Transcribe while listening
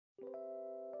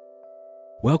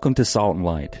Welcome to Salt and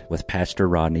Light with Pastor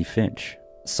Rodney Finch.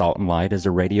 Salt and Light is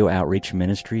a radio outreach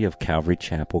ministry of Calvary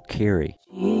Chapel, Cary.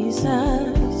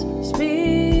 Jesus,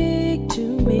 speak to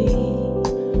me.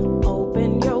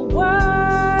 Open your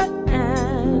word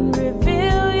and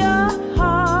reveal your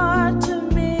heart to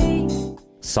me.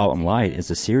 Salt and Light is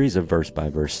a series of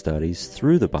verse-by-verse studies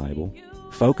through the Bible,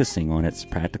 focusing on its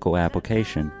practical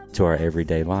application to our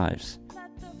everyday lives.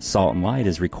 Salt and Light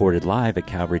is recorded live at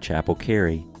Calvary Chapel,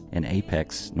 Cary in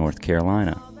Apex, North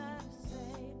Carolina.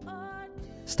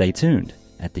 Stay tuned.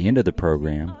 At the end of the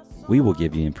program, we will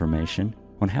give you information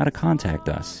on how to contact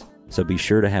us, so be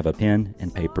sure to have a pen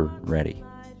and paper ready.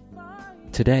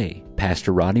 Today,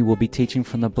 Pastor Rodney will be teaching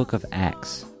from the book of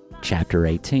Acts, chapter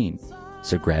 18,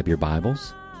 so grab your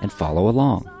Bibles and follow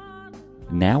along.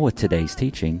 Now with today's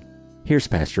teaching, here's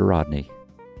Pastor Rodney.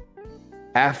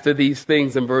 After these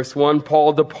things, in verse 1,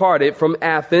 Paul departed from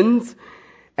Athens,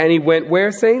 and he went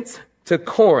where, saints? To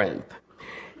Corinth.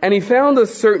 And he found a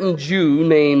certain Jew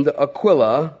named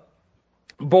Aquila,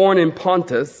 born in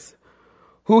Pontus,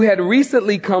 who had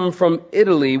recently come from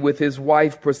Italy with his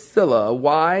wife Priscilla.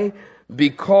 Why?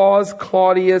 Because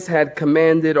Claudius had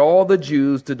commanded all the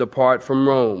Jews to depart from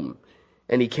Rome.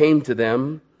 And he came to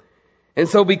them. And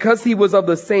so because he was of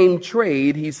the same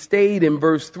trade, he stayed in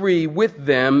verse 3 with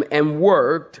them and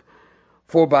worked,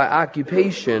 for by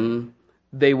occupation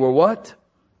they were what?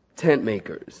 Tent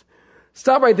makers.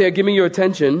 Stop right there. Give me your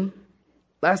attention.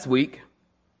 Last week,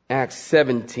 Acts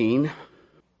 17,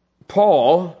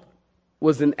 Paul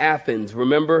was in Athens,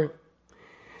 remember?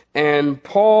 And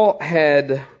Paul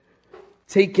had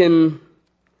taken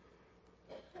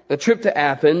a trip to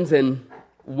Athens, and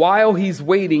while he's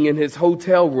waiting in his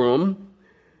hotel room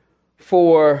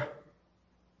for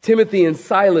Timothy and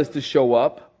Silas to show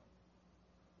up,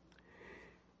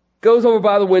 goes over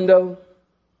by the window,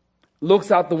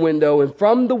 looks out the window, and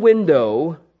from the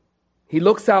window, he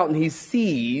looks out and he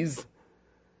sees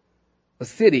a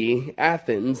city,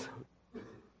 Athens,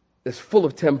 that's full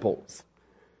of temples.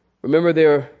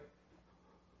 Remember,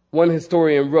 one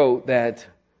historian wrote that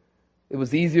it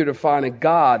was easier to find a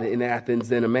god in Athens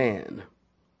than a man.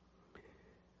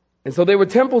 And so there were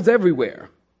temples everywhere.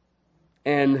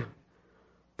 And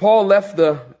Paul left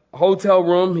the hotel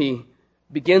room. He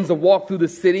begins to walk through the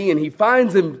city, and he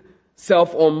finds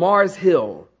himself on Mars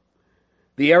Hill,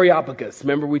 the Areopagus.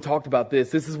 Remember, we talked about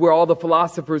this. This is where all the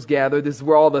philosophers gathered. This is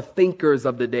where all the thinkers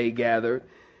of the day gathered.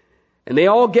 And they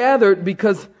all gathered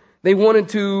because they wanted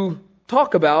to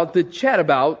chat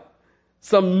about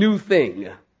some new thing,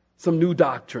 some new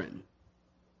doctrine.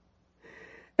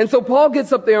 And so Paul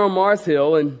gets up there on Mars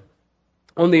Hill and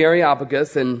on the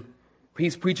Areopagus, and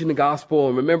he's preaching the gospel.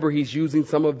 And remember, he's using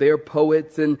some of their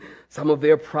poets and some of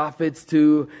their prophets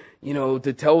to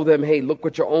tell them, hey, look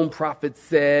what your own prophet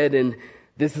said, and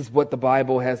this is what the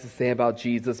Bible has to say about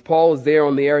Jesus. Paul is there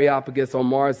on the Areopagus on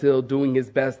Mars Hill doing his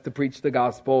best to preach the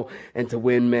gospel and to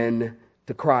win men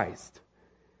to Christ.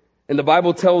 And the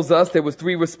Bible tells us there was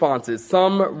 3 responses.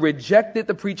 Some rejected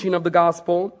the preaching of the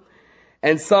gospel,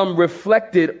 and some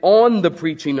reflected on the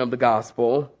preaching of the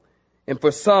gospel, and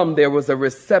for some there was a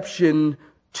reception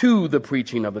to the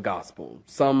preaching of the gospel.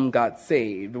 Some got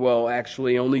saved. Well,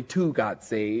 actually, only 2 got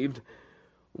saved.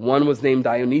 One was named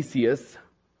Dionysius,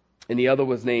 and the other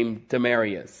was named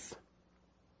Demarius.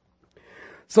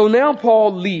 So now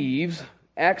Paul leaves,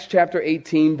 Acts chapter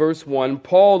 18, verse 1.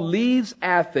 Paul leaves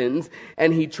Athens,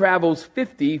 and he travels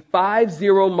 50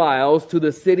 miles to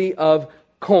the city of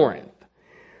Corinth.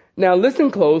 Now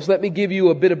listen close. Let me give you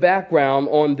a bit of background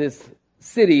on this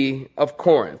city of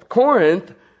Corinth.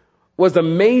 Corinth was a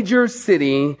major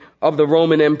city of the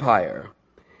Roman Empire.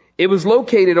 It was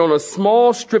located on a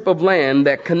small strip of land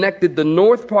that connected the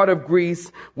north part of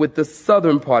Greece with the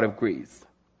southern part of Greece.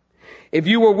 If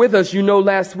you were with us, you know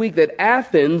last week that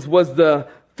Athens was the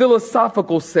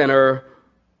philosophical center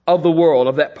of the world,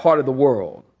 of that part of the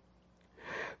world.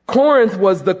 Corinth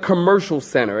was the commercial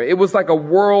center. It was like a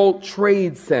world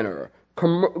trade center.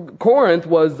 Corinth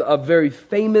was a very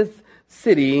famous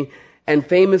city, and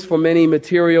famous for many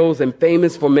materials and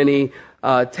famous for many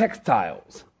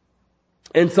textiles.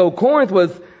 And so Corinth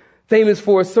was famous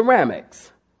for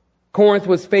ceramics. Corinth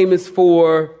was famous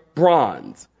for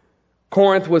bronze.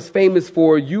 Corinth was famous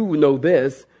for, you know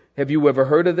this, have you ever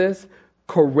heard of this?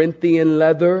 Corinthian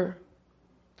leather.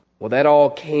 Well, that all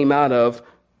came out of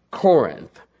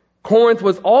Corinth. Corinth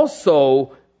was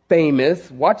also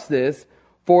famous, watch this,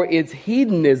 for its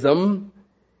hedonism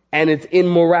and its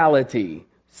immorality,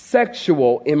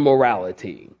 sexual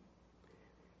immorality.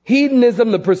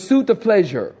 Hedonism, the pursuit of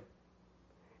pleasure,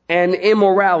 and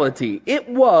immorality. It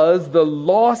was the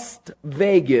Las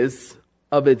Vegas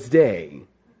of its day.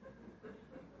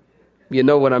 You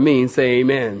know what I mean? Say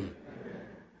amen.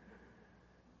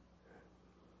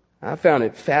 I found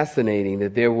it fascinating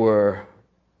that there were,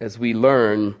 as we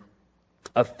learn,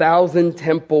 1,000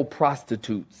 temple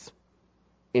prostitutes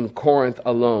in Corinth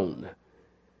alone.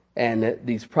 And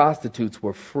these prostitutes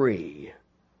were free.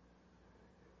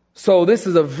 So this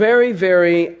is a very,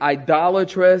 very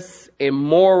idolatrous,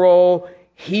 immoral,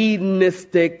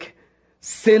 hedonistic,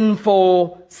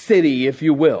 sinful city, if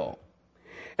you will.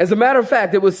 As a matter of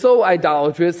fact, it was so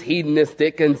idolatrous,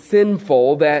 hedonistic, and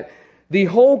sinful that the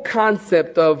whole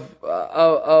concept of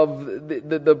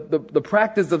the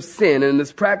practice of sin and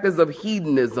this practice of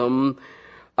hedonism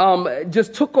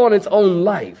just took on its own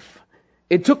life.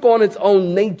 It took on its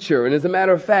own nature. And as a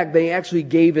matter of fact, they actually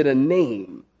gave it a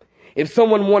name. If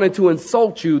someone wanted to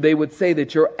insult you, they would say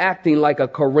that you're acting like a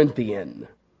Corinthian.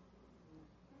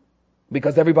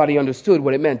 Because everybody understood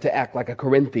what it meant to act like a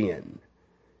Corinthian.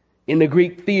 In the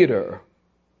Greek theater,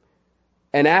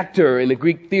 an actor in the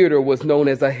Greek theater was known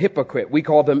as a hypocrite. We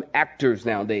call them actors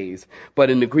nowadays. But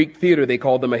in the Greek theater, they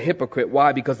called them a hypocrite.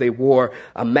 Why? Because they wore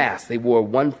a mask. They wore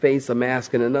one face, a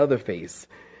mask, and another face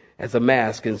as a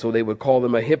mask. And so they would call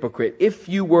them a hypocrite. If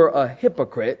you were a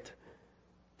hypocrite,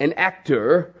 an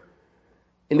actor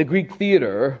in the Greek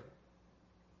theater,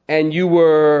 and you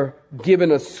were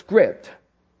given a script,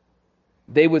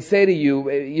 they would say to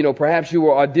you, perhaps you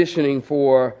were auditioning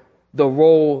for the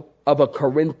role of a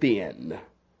Corinthian.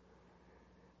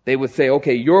 They would say,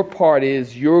 okay, your part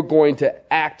is you're going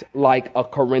to act like a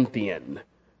Corinthian.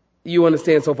 You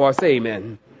understand so far? Say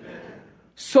amen.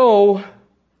 So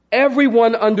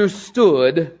everyone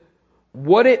understood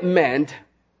what it meant,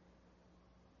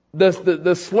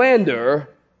 the slander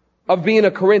of being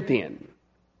a Corinthian,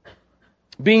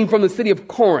 being from the city of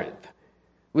Corinth.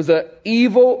 It was an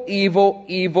evil,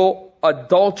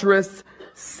 adulterous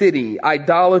city,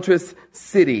 idolatrous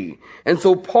city. And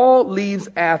so Paul leaves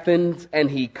Athens and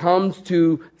he comes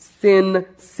to Sin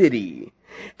City.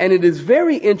 And it is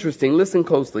very interesting. Listen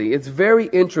closely. It's very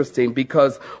interesting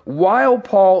because while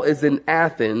Paul is in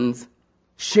Athens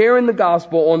sharing the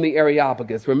gospel on the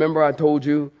Areopagus, remember I told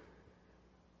you?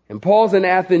 And Paul's in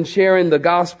Athens sharing the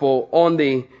gospel on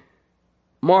the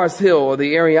Mars Hill or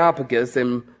the Areopagus,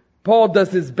 and Paul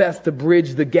does his best to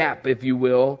bridge the gap, if you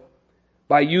will,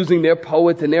 by using their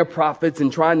poets and their prophets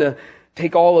and trying to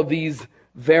take all of these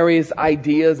various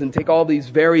ideas and take all these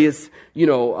various,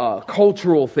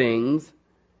 cultural things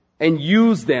and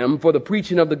use them for the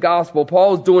preaching of the gospel.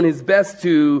 Paul's doing his best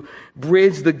to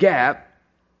bridge the gap.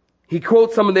 He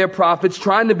quotes some of their prophets,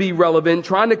 trying to be relevant,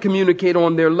 trying to communicate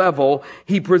on their level.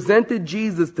 He presented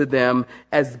Jesus to them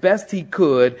as best he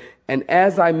could. And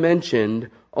as I mentioned,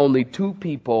 only 2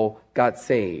 people got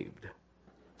saved.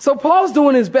 So Paul's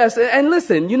doing his best. And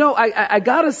listen, I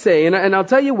gotta say, and I'll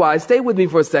tell you why. Stay with me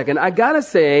for a second. I gotta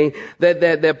say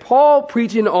that Paul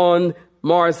preaching on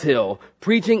Mars Hill,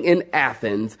 preaching in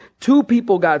Athens, 2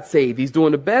 people got saved. He's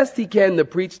doing the best he can to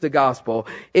preach the gospel.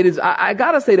 I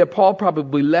gotta say that Paul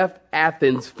probably left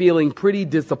Athens feeling pretty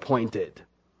disappointed.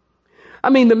 I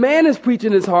mean, the man is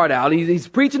preaching his heart out. He's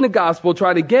preaching the gospel,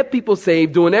 trying to get people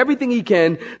saved, doing everything he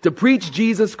can to preach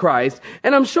Jesus Christ.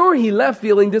 And I'm sure he left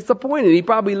feeling disappointed. He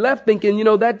probably left thinking,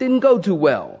 that didn't go too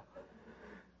well.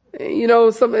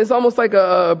 It's almost like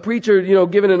a preacher,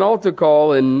 giving an altar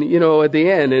call and, at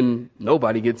the end and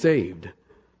nobody gets saved.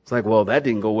 It's like, well, that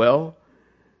didn't go well.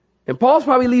 And Paul's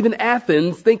probably leaving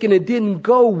Athens thinking it didn't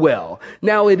go well.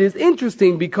 Now, it is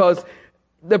interesting because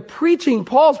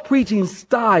Paul's preaching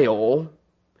style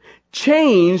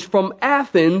changed from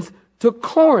Athens to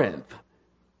Corinth.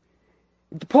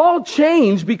 Paul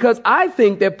changed because I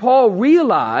think that Paul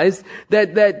realized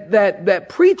that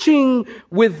preaching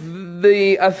with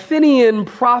the Athenian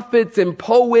prophets and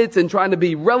poets and trying to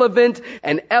be relevant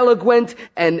and eloquent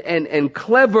and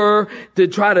clever to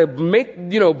try to make,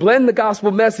 blend the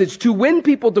gospel message to win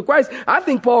people to Christ. I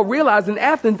think Paul realized in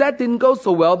Athens that didn't go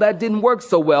so well. That didn't work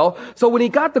so well. So when he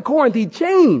got to Corinth, he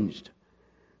changed.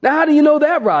 Now, how do you know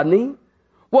that, Rodney?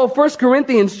 Well, 1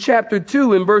 Corinthians chapter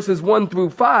 2 in verses 1 through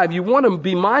 5, you want to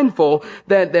be mindful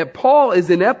that Paul is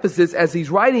in Ephesus as he's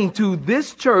writing to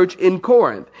this church in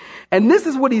Corinth. And this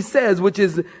is what he says, which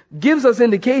gives us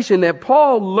indication that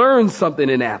Paul learned something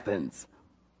in Athens.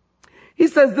 He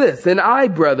says this, "And I,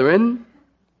 brethren,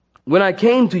 when I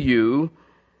came to you,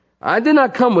 I did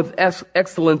not come with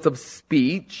excellence of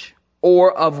speech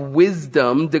or of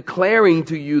wisdom, declaring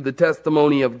to you the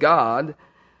testimony of God.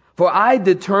 For I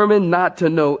determined not to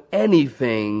know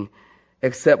anything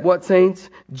except what, saints?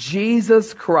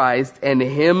 Jesus Christ and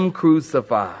him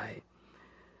crucified."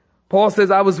 Paul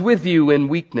says, "I was with you in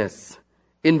weakness,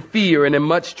 in fear, and in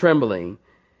much trembling.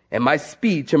 And my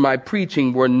speech and my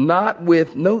preaching were not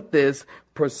with, note this,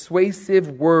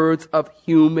 persuasive words of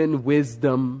human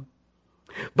wisdom,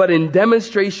 but in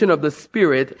demonstration of the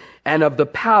Spirit and of the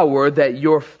power, that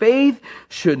your faith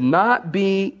should not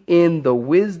be in the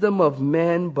wisdom of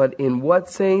men, but in what,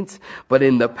 saints? But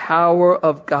in the power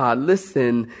of God.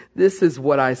 Listen, this is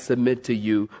what I submit to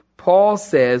you. Paul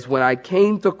says, when I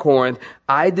came to Corinth,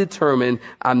 I determined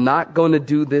I'm not going to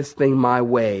do this thing my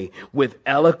way with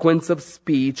eloquence of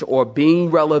speech or being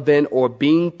relevant or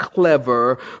being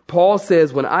clever. Paul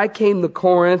says, when I came to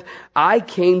Corinth, I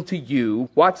came to you,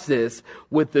 watch this,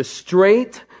 with the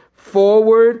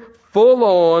straightforward,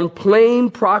 full-on,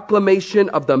 plain proclamation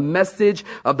of the message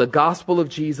of the gospel of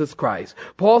Jesus Christ.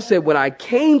 Paul said, when I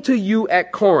came to you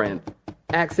at Corinth,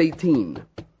 Acts 18,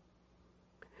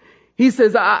 he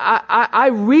says, I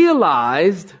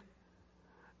realized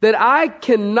that I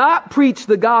cannot preach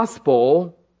the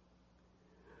gospel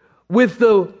with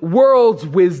the world's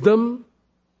wisdom.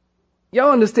 Y'all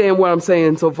understand what I'm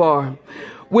saying so far?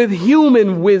 With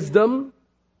human wisdom,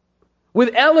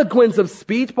 with eloquence of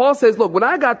speech. Paul says, look, when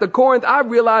I got to Corinth, I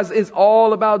realized it's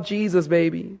all about Jesus,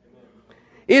 baby.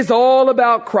 It's all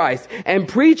about Christ. And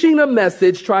preaching a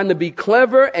message, trying to be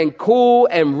clever and cool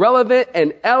and relevant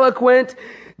and eloquent,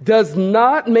 does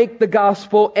not make the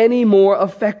gospel any more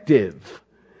effective.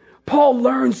 Paul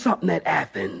learned something at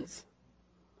Athens.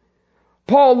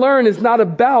 Paul learned it's not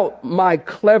about my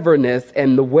cleverness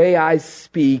and the way I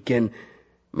speak and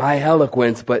my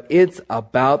eloquence, but it's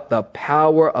about the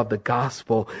power of the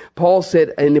gospel. Paul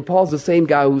said, and Paul's the same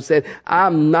guy who said,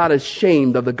 I'm not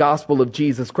ashamed of the gospel of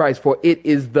Jesus Christ, for it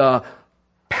is the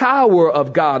power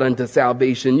of God unto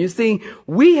salvation. You see,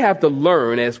 we have to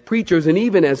learn as preachers and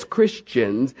even as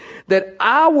Christians that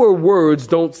our words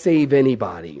don't save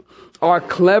anybody. Our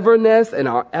cleverness and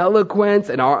our eloquence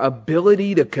and our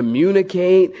ability to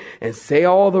communicate and say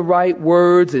all the right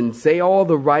words and say all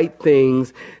the right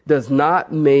things does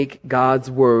not make God's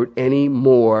word any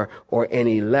more or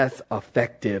any less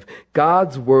effective.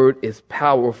 God's word is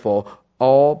powerful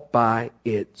all by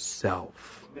itself.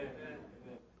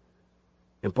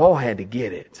 And Paul had to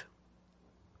get it.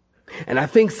 And I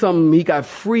think he got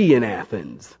free in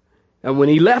Athens. And when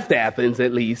he left Athens,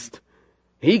 at least,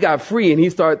 he got free and he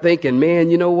started thinking,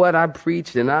 man, you know what? I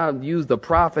preached and I used the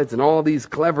prophets and all these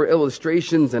clever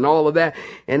illustrations and all of that.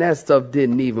 And that stuff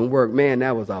didn't even work. Man,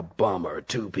 that was a bummer.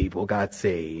 2 people got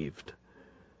saved.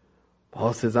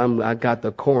 Paul says, I got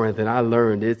to Corinth and I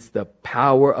learned it's the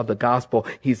power of the gospel.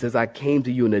 He says, I came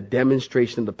to you in a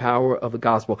demonstration of the power of the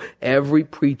gospel. Every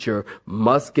preacher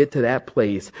must get to that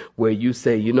place where you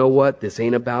say, you know what? This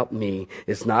ain't about me.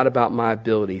 It's not about my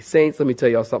ability. Saints, let me tell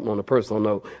y'all something on a personal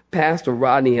note. Pastor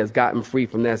Rodney has gotten free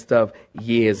from that stuff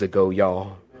years ago,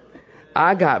 y'all.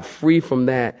 I got free from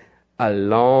that a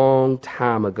long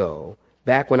time ago.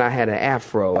 Back when I had an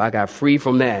afro, I got free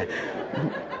from that.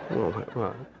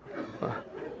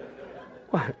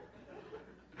 What?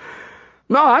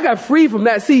 No, I got free from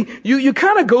that. See, you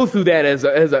kind of go through that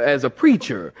as a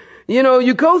preacher. You know,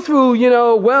 you go through,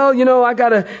 I got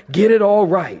to get it all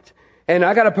right. And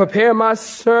I got to prepare my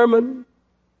sermon.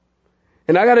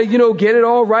 And I got to, get it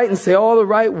all right and say all the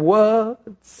right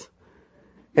words.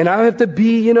 And I have to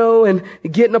be, and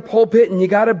get in a pulpit and you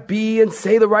got to be and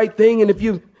say the right thing. And if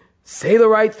you say the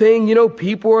right thing,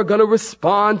 people are going to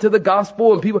respond to the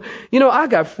gospel and people, I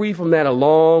got free from that a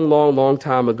long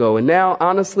time ago. And now,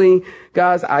 honestly,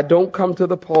 guys, I don't come to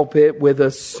the pulpit with a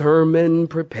sermon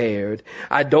prepared.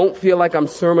 I don't feel like I'm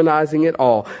sermonizing at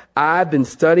all. I've been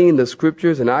studying the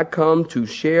scriptures and I come to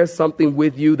share something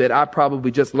with you that I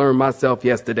probably just learned myself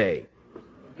yesterday.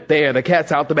 There, the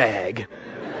cat's out the bag.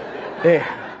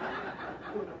 There.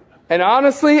 And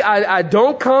honestly, I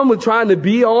don't come with trying to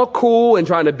be all cool and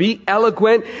trying to be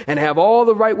eloquent and have all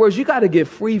the right words. You got to get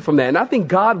free from that. And I think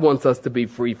God wants us to be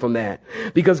free from that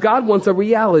because God wants a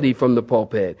reality from the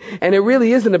pulpit. And it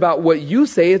really isn't about what you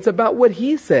say. It's about what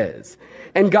he says.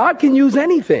 And God can use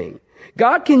anything.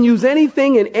 God can use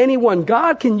anything and anyone.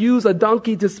 God can use a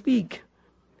donkey to speak.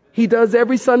 He does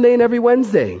every Sunday and every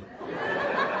Wednesday.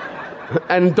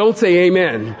 And don't say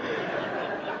amen.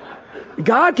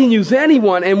 God can use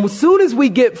anyone. And as soon as we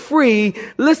get free,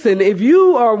 listen, if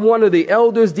you are one of the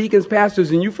elders, deacons, pastors,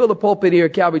 and you fill the pulpit here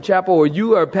at Calvary Chapel, or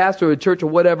you are a pastor of a church or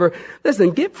whatever, listen,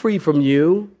 get free from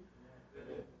you.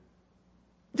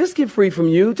 Just get free from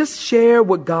you. Just share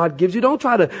what God gives you. Don't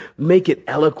try to make it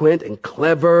eloquent and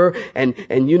clever and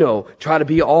try to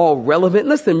be all relevant.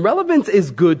 Listen, relevance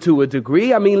is good to a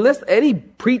degree. I mean, any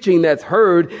preaching that's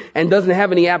heard and doesn't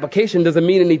have any application doesn't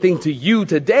mean anything to you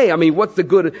today. I mean, what's the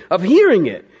good of hearing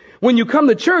it? When you come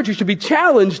to church, you should be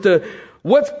challenged to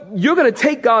You're going to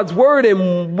take God's word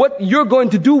and what you're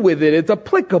going to do with it. It's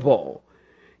applicable.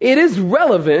 It is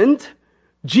relevant.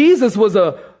 Jesus was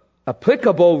a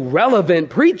applicable, relevant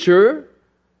preacher.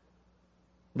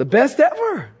 The best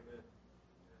ever.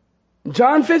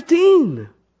 John 15.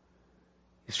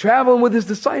 He's traveling with his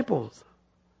disciples.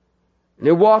 And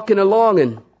they're walking along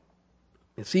and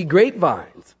you see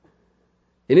grapevines.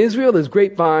 In Israel, there's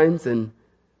grapevines and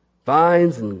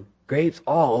vines and grapes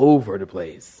all over the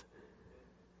place.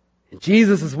 And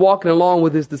Jesus is walking along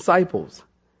with his disciples.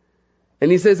 And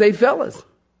he says, hey, fellas.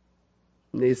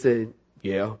 And they said,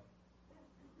 yeah.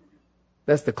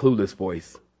 That's the clueless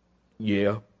voice.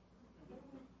 Yeah.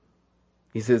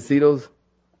 He says, see those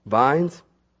vines?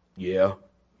 Yeah.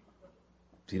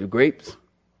 See the grapes?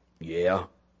 Yeah.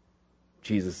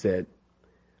 Jesus said,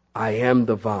 I am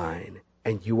the vine,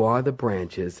 and you are the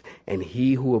branches, and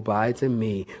he who abides in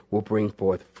me will bring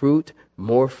forth fruit,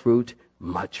 more fruit,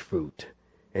 much fruit.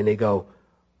 And they go,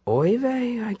 oy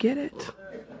vey, I get it.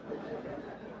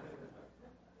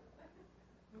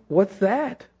 What's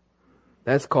that?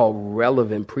 That's called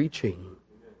relevant preaching.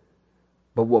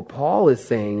 But what Paul is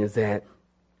saying is that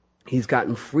he's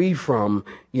gotten free from,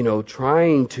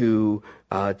 trying to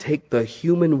take the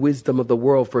human wisdom of the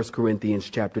world. 1 Corinthians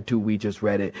chapter 2, we just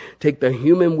read it. Take the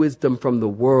human wisdom from the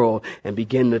world and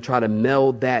begin to try to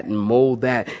meld that and mold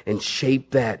that and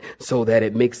shape that so that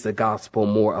it makes the gospel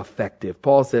more effective.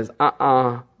 Paul says,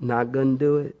 not gonna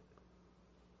do it.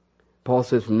 Paul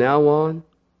says, from now on,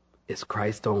 it's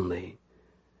Christ only.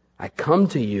 I come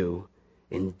to you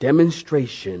in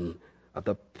demonstration of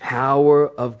the power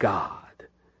of God.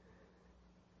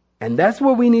 And that's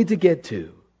where we need to get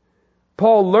to.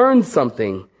 Paul learned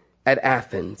something at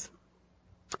Athens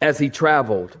as he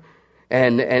traveled.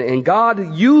 And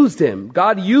God used him.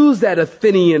 God used that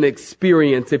Athenian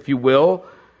experience, if you will,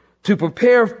 to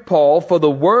prepare Paul for the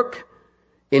work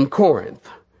in Corinth.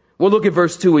 We'll look at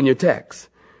verse 2 in your text.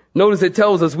 Notice it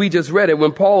tells us, we just read it,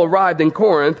 when Paul arrived in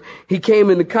Corinth, he came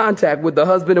into contact with the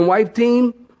husband and wife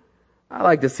team. I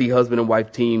like to see husband and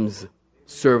wife teams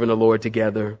serving the Lord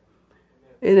together.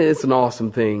 And it's an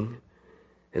awesome thing.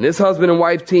 And this husband and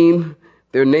wife team,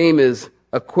 their name is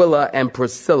Aquila and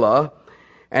Priscilla.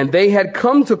 And they had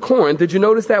come to Corinth. Did you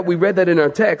notice that? We read that in our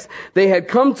text. They had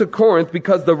come to Corinth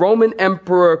because the Roman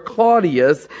Emperor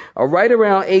Claudius, right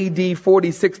around AD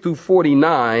 46 through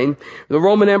 49, the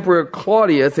Roman Emperor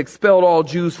Claudius expelled all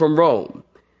Jews from Rome.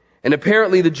 And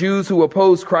apparently the Jews who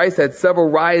opposed Christ had several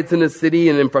riots in the city,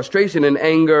 and in frustration and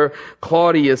anger,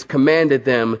 Claudius commanded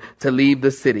them to leave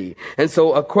the city. And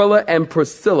so Aquila and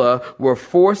Priscilla were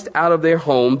forced out of their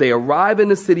home. They arrived in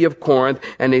the city of Corinth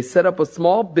and they set up a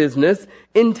small business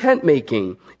in tent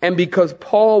making. And because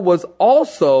Paul was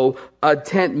also a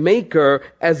tent maker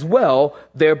as well,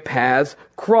 their paths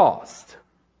crossed.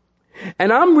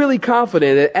 And I'm really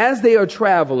confident that as they are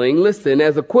traveling, listen,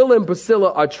 as Aquila and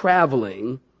Priscilla are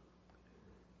traveling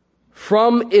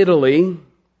from Italy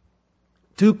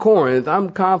to Corinth, I'm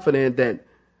confident that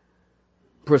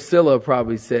Priscilla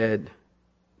probably said,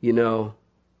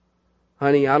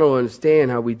 honey, I don't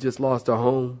understand how we just lost our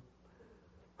home.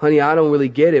 Honey, I don't really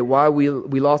get it. Why we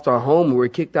lost our home and we're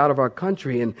kicked out of our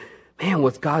country. And man,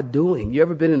 what's God doing? You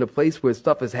ever been in a place where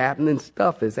stuff is happening?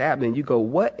 Stuff is happening. You go,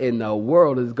 what in the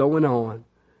world is going on?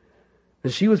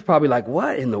 And she was probably like,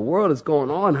 what in the world is going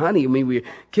on, honey? I mean, we're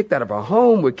kicked out of our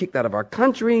home. We're kicked out of our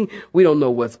country. We don't know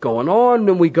what's going on.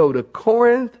 Then we go to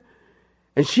Corinth.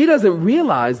 And she doesn't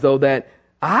realize, though, that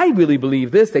I really believe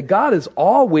this, that God is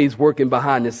always working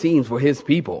behind the scenes for his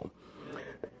people.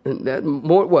 And that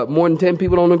more than 10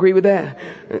 people don't agree with that?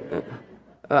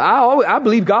 I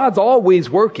believe God's always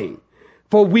working.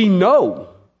 For we know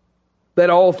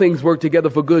that all things work together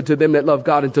for good to them that love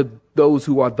God and to those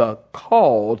who are the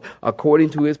called according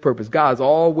to his purpose. God's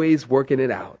always working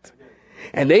it out.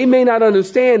 And they may not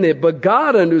understand it, but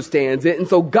God understands it. And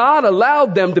so God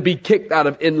allowed them to be kicked out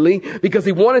of Italy because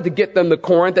he wanted to get them to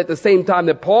Corinth at the same time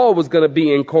that Paul was going to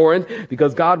be in Corinth,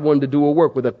 because God wanted to do a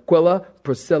work with Aquila,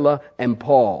 Priscilla, and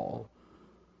Paul.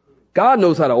 God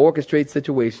knows how to orchestrate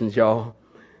situations, y'all.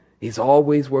 He's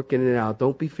always working it out.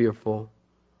 Don't be fearful.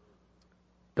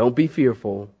 Don't be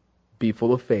fearful. Be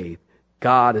full of faith.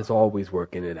 God is always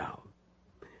working it out.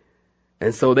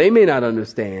 And so they may not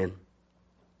understand,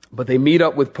 but they meet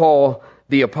up with Paul,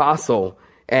 the apostle,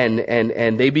 and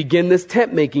they begin this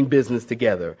tent making business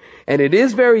together. And it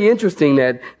is very interesting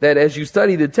that as you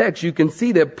study the text, you can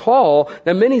see that Paul,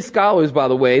 now many scholars, by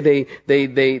the way,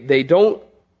 they don't,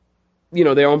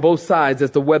 they're on both sides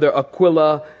as to whether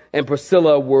Aquila and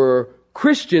Priscilla were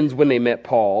Christians when they met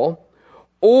Paul,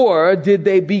 or did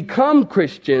they become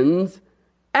Christians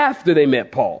after they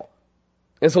met Paul?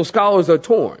 And so scholars are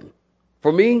torn.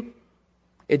 For me,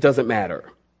 it doesn't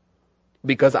matter,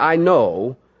 because I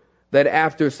know that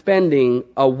after spending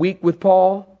a week with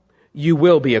Paul, you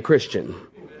will be a Christian.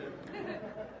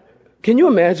 Can you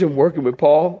imagine working with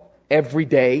Paul every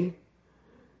day?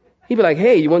 He'd be like,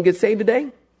 hey, you want to get saved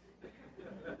today?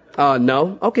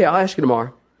 No. Okay, I'll ask you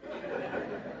tomorrow.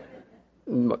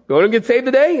 Going to get saved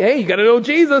today? Hey, you got to know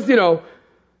Jesus,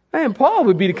 Man, Paul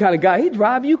would be the kind of guy, he'd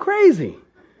drive you crazy.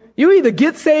 You either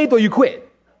get saved or you quit.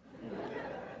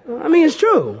 I mean, it's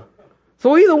true.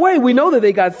 So either way, we know that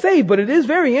they got saved, but it is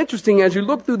very interesting as you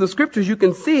look through the scriptures, you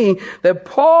can see that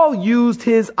Paul used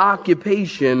his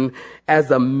occupation as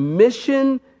a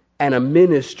mission and a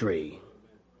ministry.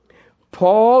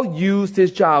 Paul used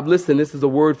his job. Listen, this is a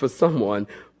word for someone.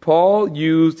 Paul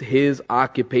used his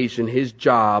occupation, his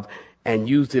job, and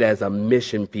used it as a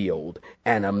mission field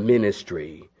and a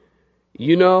ministry.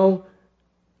 If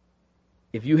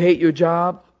you hate your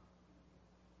job,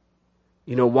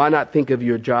 why not think of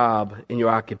your job and your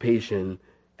occupation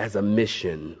as a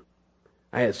mission?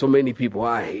 I had so many people,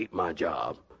 I hate my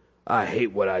job. I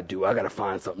hate what I do. I got to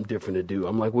find something different to do.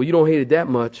 I'm like, well, you don't hate it that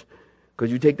much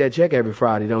because you take that check every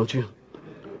Friday, don't you?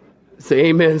 Say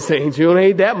amen, saints. You don't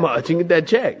hate that much. You get that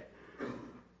check.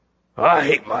 I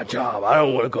hate my job. I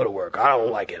don't want to go to work. I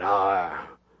don't like it.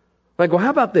 Like, well,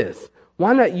 how about this?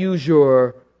 Why not use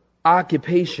your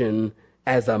occupation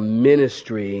as a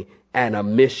ministry and a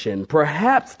mission?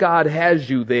 Perhaps God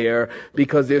has you there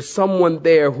because there's someone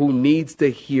there who needs to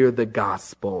hear the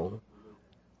gospel.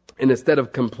 And instead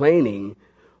of complaining,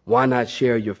 why not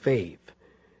share your faith?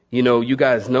 You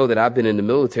guys know that I've been in the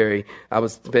military. I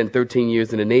spent 13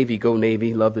 years in the Navy. Go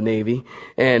Navy. Love the Navy.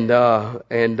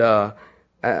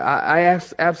 I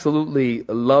absolutely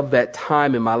love that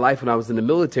time in my life when I was in the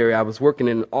military. I was working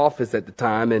in an office at the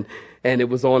time, and it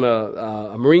was on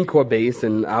a Marine Corps base,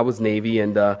 and I was Navy,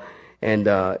 and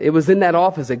it was in that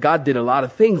office that God did a lot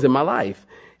of things in my life.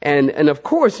 And of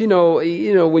course,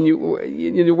 when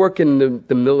you work in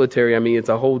the military, I mean, it's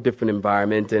a whole different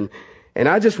environment. And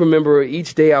I just remember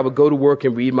each day I would go to work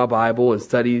and read my Bible and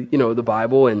study, the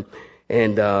Bible, and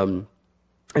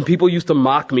people used to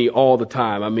mock me all the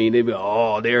time. I mean, they'd be,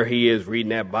 oh, there he is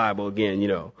reading that Bible again,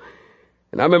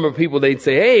 And I remember they'd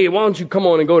say, hey, why don't you come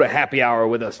on and go to happy hour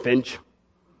with us, Finch?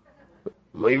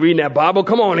 When you reading that Bible,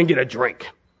 come on and get a drink.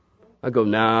 I go,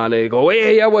 nah. They go,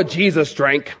 hey, yeah, what Jesus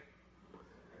drank.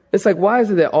 It's like, why is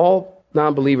it that all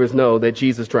non-believers know that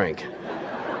Jesus drank?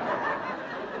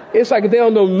 It's like if they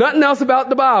don't know nothing else about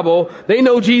the Bible, they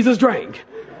know Jesus drank.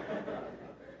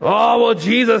 Oh, well,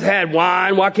 Jesus had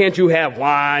wine. Why can't you have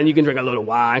wine? You can drink a little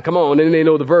wine. Come on. And then they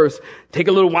know the verse. Take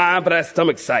a little wine for that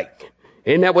stomach's sake.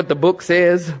 Isn't that what the book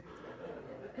says?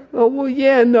 Oh, well,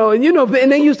 yeah, no. And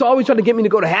and they used to always try to get me to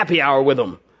go to happy hour with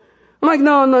them. I'm like,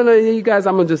 no, you guys,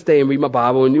 I'm going to just stay and read my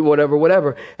Bible and do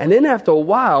whatever. And then after a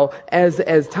while,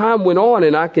 as time went on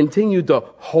and I continued to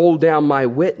hold down my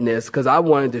witness because I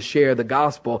wanted to share the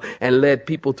gospel and led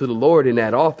people to the Lord in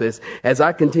that office, as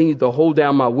I continued to hold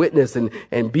down my witness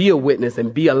and be a witness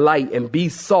and be a light and be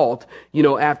salt,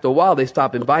 after a while, they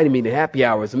stopped inviting me to happy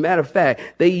hours. As a matter of fact,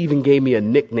 they even gave me a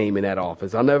nickname in that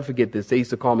office. I'll never forget this. They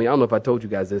used to call me, I don't know if I told you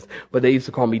guys this, but they used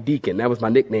to call me Deacon. That was my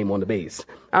nickname on the base.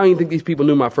 I don't even think these people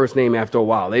knew my first name after a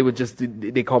while.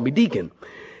 They called me Deacon.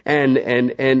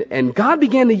 And God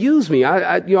began to use me.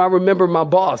 I remember my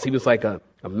boss, he was like a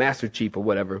master chief or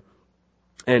whatever.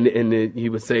 And he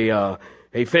would say,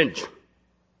 hey, Finch,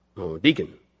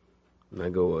 Deacon. And I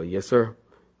go, yes, sir.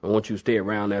 I want you to stay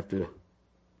around after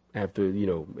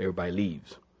everybody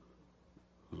leaves.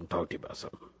 I'm going to talk to you about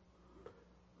something.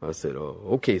 I said, oh,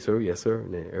 okay, sir. Yes, sir.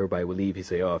 And then everybody would leave. He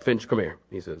say, Finch, come here.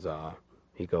 He says,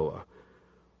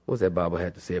 what's that Bible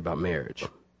had to say about marriage?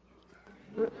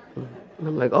 And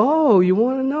I'm like, oh, you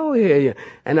want to know here? Yeah.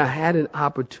 And I had an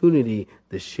opportunity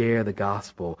to share the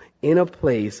gospel in a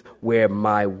place where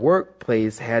my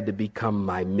workplace had to become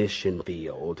my mission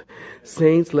field.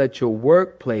 Saints, let your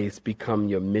workplace become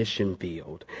your mission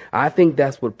field. I think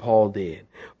that's what Paul did.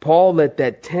 Paul let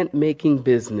that tent making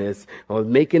business, or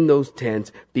making those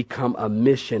tents, become a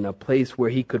mission, a place where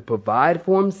he could provide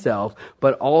for himself,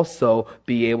 but also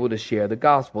be able to share the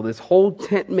gospel. This whole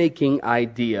tent making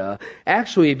idea,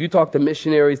 actually, if you talk to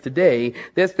missionaries today,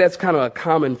 that's kind of a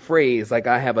common phrase. Like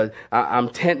I'm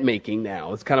tent making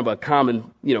now. It's kind of a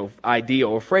common, idea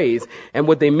or phrase. And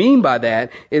what they mean by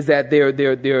that is that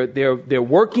they're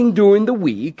working during the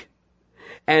week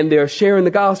and they're sharing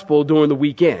the gospel during the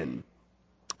weekend.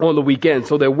 On the weekend.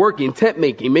 So they're working, tent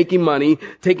making money,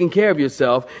 taking care of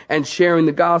yourself, and sharing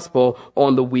the gospel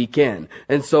on the weekend.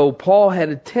 And so Paul had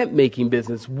a tent making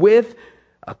business with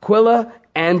Aquila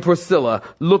and Priscilla.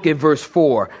 Look at verse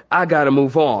 4. I gotta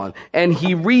move on. And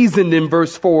he reasoned in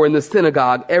verse 4 in the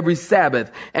synagogue every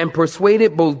Sabbath and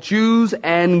persuaded both Jews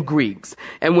and Greeks.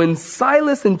 And when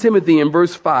Silas and Timothy in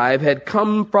verse 5 had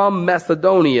come from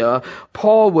Macedonia,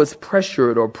 Paul was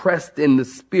pressured or pressed in the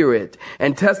spirit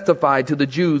and testified to the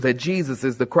Jews that Jesus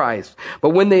is the Christ.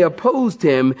 But when they opposed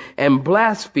him and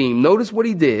blasphemed, notice what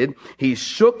he did. He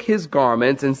shook his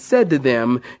garments and said to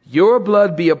them, your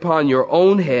blood be upon your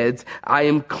own heads. I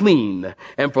am clean.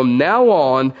 And from now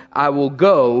on, I will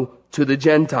go to the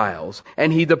Gentiles.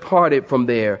 And he departed from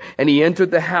there, and he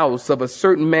entered the house of a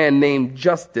certain man named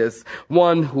Justus,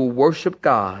 one who worshiped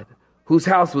God, whose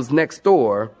house was next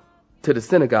door to the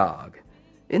synagogue.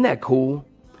 Isn't that cool?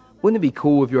 Wouldn't it be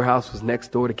cool if your house was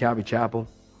next door to Calvary Chapel?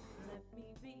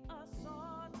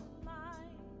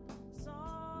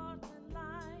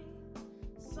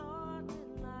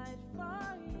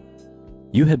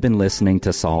 You have been listening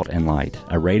to Salt and Light,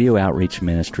 a radio outreach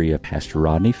ministry of Pastor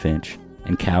Rodney Finch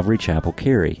and Calvary Chapel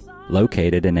Cary,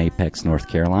 located in Apex, North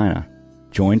Carolina.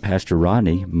 Join Pastor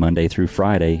Rodney Monday through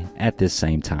Friday at this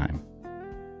same time.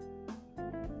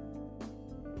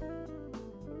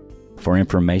 For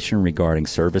information regarding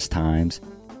service times,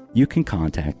 you can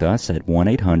contact us at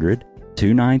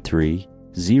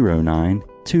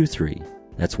 1-800-293-0923.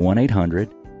 That's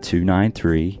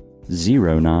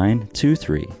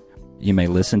 1-800-293-0923. You may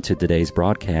listen to today's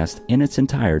broadcast in its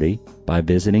entirety by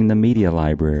visiting the media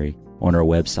library on our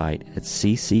website at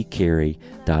cccary.org.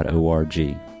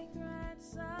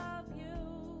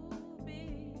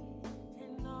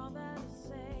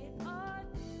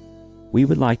 We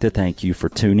would like to thank you for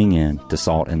tuning in to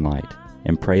Salt and Light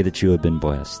and pray that you have been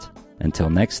blessed.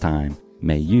 Until next time,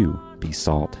 may you be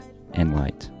salt and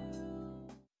light.